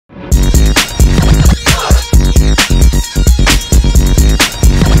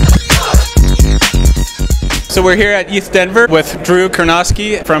So we're here at ETHDenver with Drew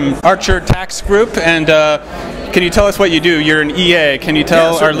Kernosky from Archer Tax Group, and can you tell us what you do? You're an EA. Can you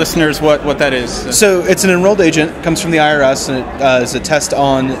tell our listeners what that is? So it's an enrolled agent, comes from the IRS, and it is a test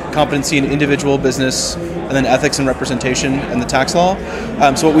on competency in individual, business, and then ethics and representation and the tax law.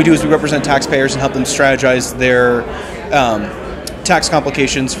 So what we do is we represent taxpayers and help them strategize their tax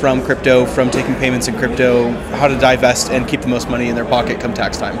complications from crypto, from taking payments in crypto, how to divest and keep the most money in their pocket come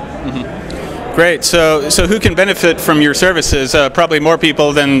tax time. Mm-hmm. Great. So who can benefit from your services? Probably more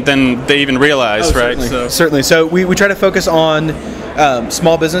people than they even realize, right? Certainly. So we try to focus on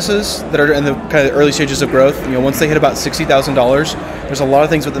small businesses that are in the kind of early stages of growth. You know, once they hit about $60,000, there's a lot of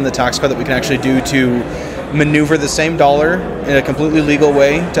things within the tax code that we can actually do to maneuver the same dollar in a completely legal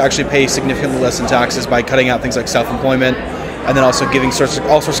way to actually pay significantly less in taxes by cutting out things like self-employment, and then also giving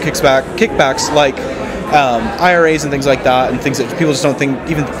all sorts of kickbacks like IRAs and things like that, and things that people just don't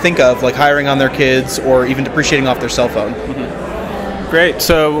even think of, like hiring on their kids or even depreciating off their cell phone. Mm-hmm. Great.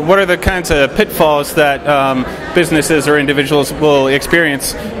 So what are the kinds of pitfalls that businesses or individuals will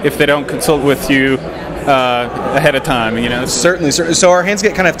experience if they don't consult with you ahead of time? You know? Certainly. So our hands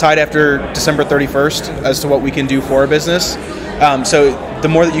get kind of tied after December 31st as to what we can do for a business. So the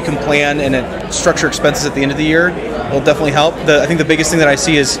more that you can plan and structure expenses at the end of the year will definitely help. I think the biggest thing that I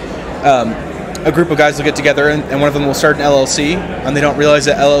see is a group of guys will get together and one of them will start an LLC, and they don't realize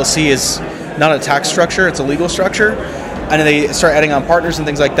that LLC is not a tax structure, it's a legal structure. And then they start adding on partners and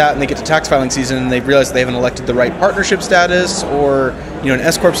things like that, and they get to tax filing season and they realize that they haven't elected the right partnership status or an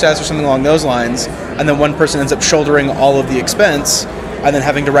S corp status or something along those lines, and then one person ends up shouldering all of the expense and then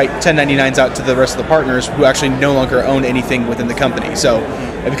having to write 1099s out to the rest of the partners who actually no longer own anything within the company. So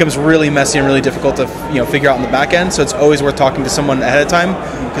it becomes really messy and really difficult to figure out in the back end. So it's always worth talking to someone ahead of time,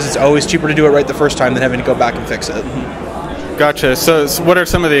 because it's always cheaper to do it right the first time than having to go back and fix it. Gotcha. So what are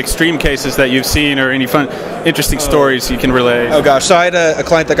some of the extreme cases that you've seen, or any fun, interesting stories you can relay? Oh gosh, so I had a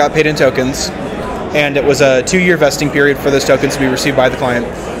client that got paid in tokens, and it was a 2-year vesting period for those tokens to be received by the client.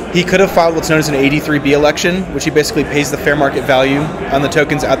 He could have filed what's known as an 83B election, which he basically pays the fair market value on the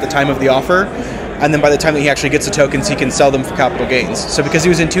tokens at the time of the offer, and then by the time that he actually gets the tokens, he can sell them for capital gains. So because he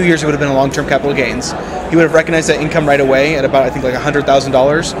was in 2 years, it would have been a long-term capital gains. He would have recognized that income right away at about, I think, like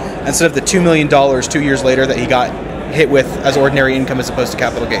 $100,000, instead of the $2 million 2 years later that he got hit with as ordinary income as opposed to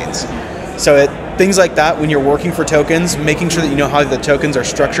capital gains. So things like that, when you're working for tokens, making sure that you know how the tokens are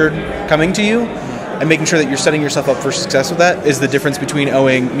structured coming to you, and making sure that you're setting yourself up for success with that, is the difference between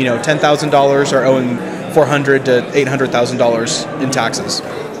owing $10,000 or owing $400,000 to $800,000 in taxes.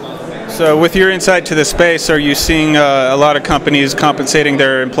 So with your insight to the space, are you seeing a lot of companies compensating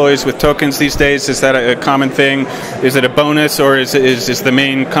their employees with tokens these days? Is that a common thing? Is it a bonus, or is the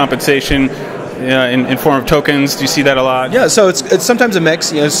main compensation in form of tokens? Do you see that a lot? Yeah, so it's sometimes a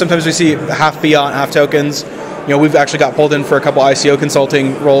mix. Sometimes we see half fiat, half tokens. We've actually got pulled in for a couple ICO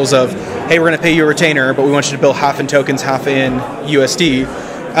consulting roles of, hey, we're going to pay you a retainer, but we want you to bill half in tokens, half in USD.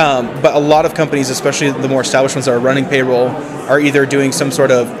 But a lot of companies, especially the more established ones that are running payroll, are either doing some sort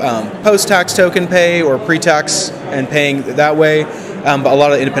of post-tax token pay or pre-tax and paying that way. But a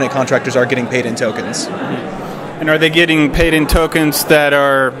lot of independent contractors are getting paid in tokens. And are they getting paid in tokens that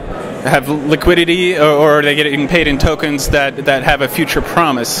have liquidity, or are they getting paid in tokens that have a future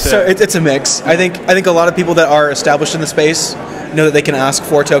promise? So it's a mix. I think a lot of people that are established in the space know that they can ask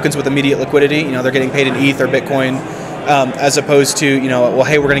for tokens with immediate liquidity. They're getting paid in ETH or Bitcoin, as opposed to well,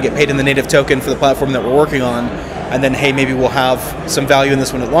 hey, we're going to get paid in the native token for the platform that we're working on, and then hey, maybe we'll have some value in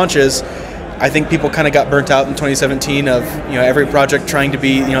this when it launches. I think people kind of got burnt out in 2017 of every project trying to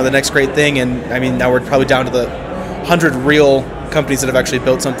be the next great thing, and I mean now we're probably down to the 100 real companies that have actually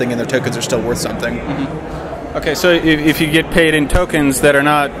built something and their tokens are still worth something. Mm-hmm. Okay, so if you get paid in tokens that are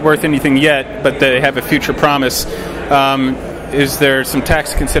not worth anything yet, but they have a future promise, is there some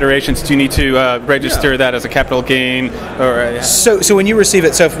tax considerations? Do you need to register that as a capital gain? Or So when you receive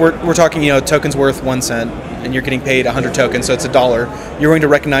it, so if we're talking, tokens worth 1 cent, and you're getting paid 100 tokens, so it's $1, you're going to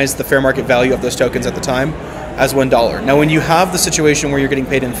recognize the fair market value of those tokens at the time as $1. Now, when you have the situation where you're getting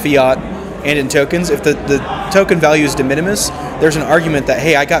paid in fiat and in tokens, if the token value is de minimis, there's an argument that,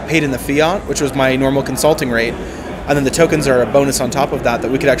 hey, I got paid in the fiat, which was my normal consulting rate, and then the tokens are a bonus on top of that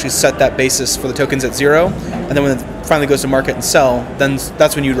we could actually set that basis for the tokens at 0, and then when it finally goes to market and sell, then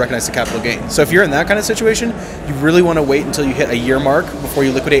that's when you'd recognize the capital gain. So if you're in that kind of situation, you really want to wait until you hit a year mark before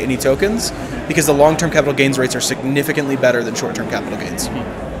you liquidate any tokens, because the long-term capital gains rates are significantly better than short-term capital gains.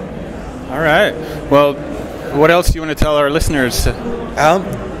 All right. Well, what else do you want to tell our listeners?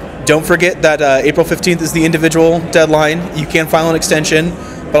 Don't forget that April 15th is the individual deadline. You can file an extension,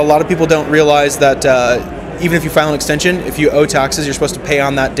 but a lot of people don't realize that even if you file an extension, if you owe taxes, you're supposed to pay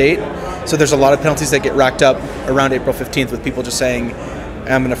on that date. So there's a lot of penalties that get racked up around April 15th with people just saying,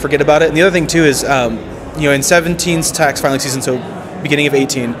 I'm going to forget about it. And the other thing too is, in 17's tax filing season, so beginning of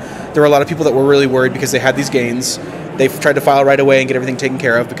 18, there were a lot of people that were really worried because they had these gains. They've tried to file right away and get everything taken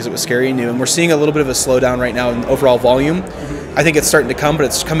care of because it was scary and new. And we're seeing a little bit of a slowdown right now in overall volume. I think it's starting to come, but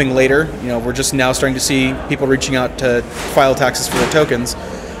it's coming later. We're just now starting to see people reaching out to file taxes for their tokens.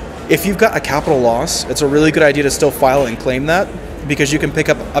 If you've got a capital loss, it's a really good idea to still file and claim that, because you can pick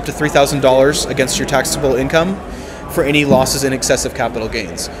up to $3,000 against your taxable income for any losses in excess of capital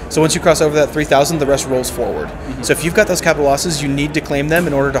gains. So once you cross over that $3,000, the rest rolls forward. So if you've got those capital losses, you need to claim them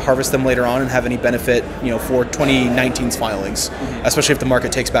in order to harvest them later on and have any benefit, for 2019's filings, especially if the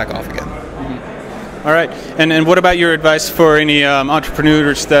market takes back off again. All right, and what about your advice for any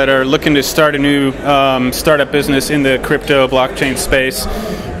entrepreneurs that are looking to start a new startup business in the crypto blockchain space,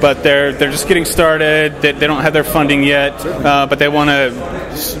 but they're just getting started, they don't have their funding yet, but they want to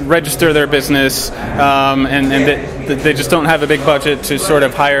register their business, and they just don't have a big budget to sort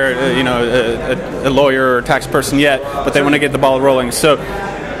of hire a lawyer or tax person yet, but they want to get the ball rolling. So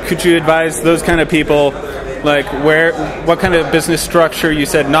could you advise those kind of people, like what kind of business structure? You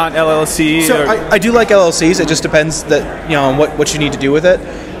said not LLC. So I do like LLCs. It just depends on what you need to do with it.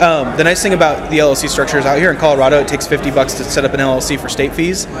 The nice thing about the LLC structure is out here in Colorado, it takes $50 to set up an LLC for state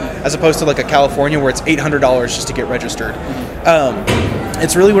fees, as opposed to like a California where it's $800 just to get registered.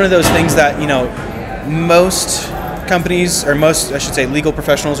 It's really one of those things that most companies, or most, I should say, legal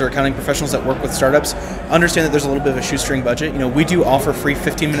professionals or accounting professionals that work with startups understand that there's a little bit of a shoestring budget. We do offer free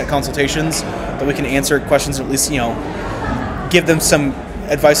 15-minute consultations that we can answer questions, or at least give them some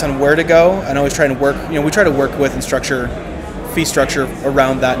advice on where to go. And always try to work. We try to work with and structure fee structure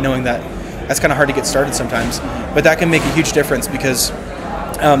around that, knowing that that's kind of hard to get started sometimes, but that can make a huge difference because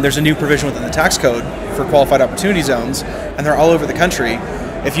there's a new provision within the tax code for qualified opportunity zones, and they're all over the country.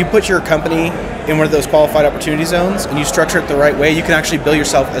 If you put your company in one of those qualified opportunity zones and you structure it the right way, you can actually bill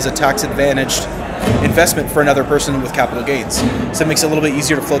yourself as a tax-advantaged investment for another person with capital gains. So it makes it a little bit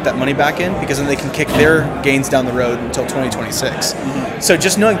easier to float that money back in, because then they can kick their gains down the road until 2026. So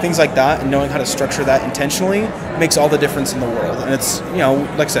just knowing things like that and knowing how to structure that intentionally makes all the difference in the world. And it's,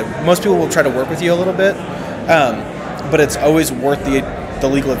 like I said, most people will try to work with you a little bit, but it's always worth the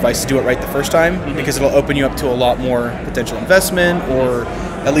legal advice to do it right the first time, because it'll open you up to a lot more potential investment, or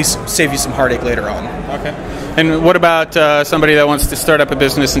at least save you some heartache later on. Okay. And what about somebody that wants to start up a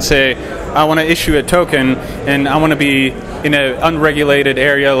business and say, I want to issue a token and I want to be in an unregulated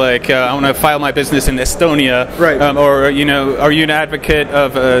area, like I want to file my business in Estonia, right? Or are you an advocate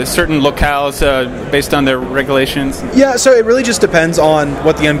of certain locales based on their regulations? Yeah, so it really just depends on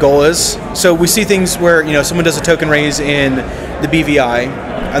what the end goal is. So we see things where someone does a token raise in the BVI,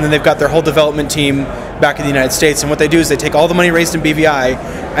 and then they've got their whole development team back in the United States, and what they do is they take all the money raised in BVI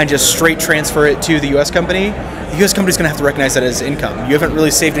and just straight transfer it to the U.S. company. The U.S. company's going to have to recognize that as income. You haven't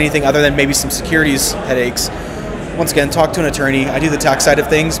really saved anything other than maybe some securities headaches. Once again, talk to an attorney. I do the tax side of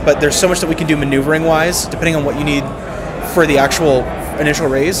things, but there's so much that we can do maneuvering-wise, depending on what you need for the actual initial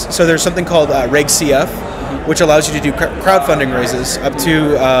raise. So there's something called Reg CF, which allows you to do crowdfunding raises up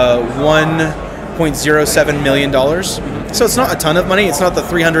to $1.07 million. So it's not a ton of money. It's not the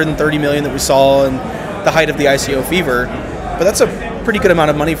 $330 million that we saw in the height of the ICO fever, but that's a pretty good amount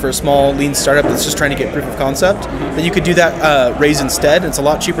of money for a small, lean startup that's just trying to get proof of concept. That you could do that raise instead. It's a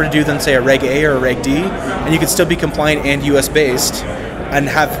lot cheaper to do than, say, a Reg A or a Reg D, and you could still be compliant and U.S. based, and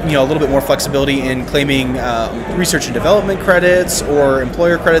have a little bit more flexibility in claiming research and development credits or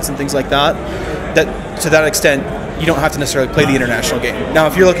employer credits and things like that. That to that extent, you don't have to necessarily play the international game. Now,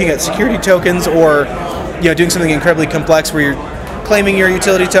 if you're looking at security tokens, or doing something incredibly complex where you're claiming your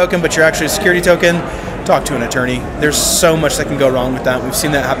utility token but you're actually a security token, talk to an attorney. There's so much that can go wrong with that. We've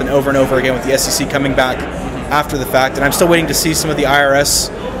seen that happen over and over again with the SEC coming back after the fact, and I'm still waiting to see some of the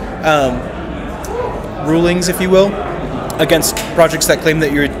IRS rulings, if you will, against projects that claim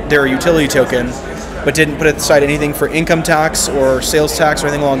that they're a utility token but didn't put aside anything for income tax or sales tax or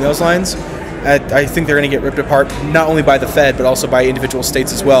anything along those lines. I think they're going to get ripped apart, not only by the Fed but also by individual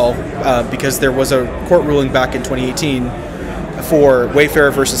states as well, because there was a court ruling back in 2018 for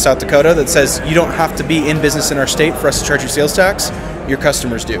Wayfair versus South Dakota that says you don't have to be in business in our state for us to charge you sales tax, your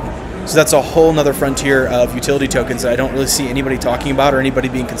customers do. So that's a whole nother frontier of utility tokens that I don't really see anybody talking about or anybody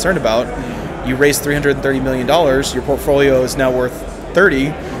being concerned about. You raised $330 million, your portfolio is now worth 30,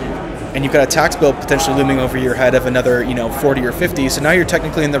 and you've got a tax bill potentially looming over your head of another 40 or 50, so now you're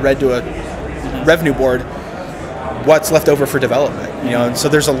technically in the red to a revenue board. What's left over for development, and so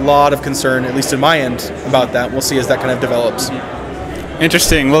there's a lot of concern, at least in my end, about that. We'll see as that kind of develops.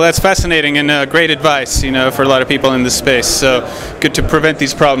 Interesting. Well, that's fascinating and great advice, for a lot of people in this space. So good to prevent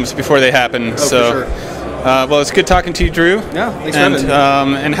these problems before they happen. Oh, for sure. Well, it's good talking to you, Drew. Yeah, thanks for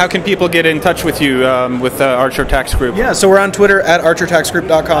having me. And how can people get in touch with you with Archer Tax Group? Yeah, so we're on Twitter at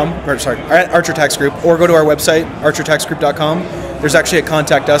archertaxgroup.com, or sorry, at Archer Tax Group, or go to our website, archertaxgroup.com. There's actually a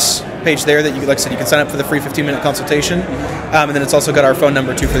Contact Us page there that, like I said, you can sign up for the free 15-minute consultation. And then it's also got our phone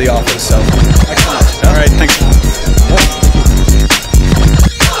number, too, for the office. So, excellent.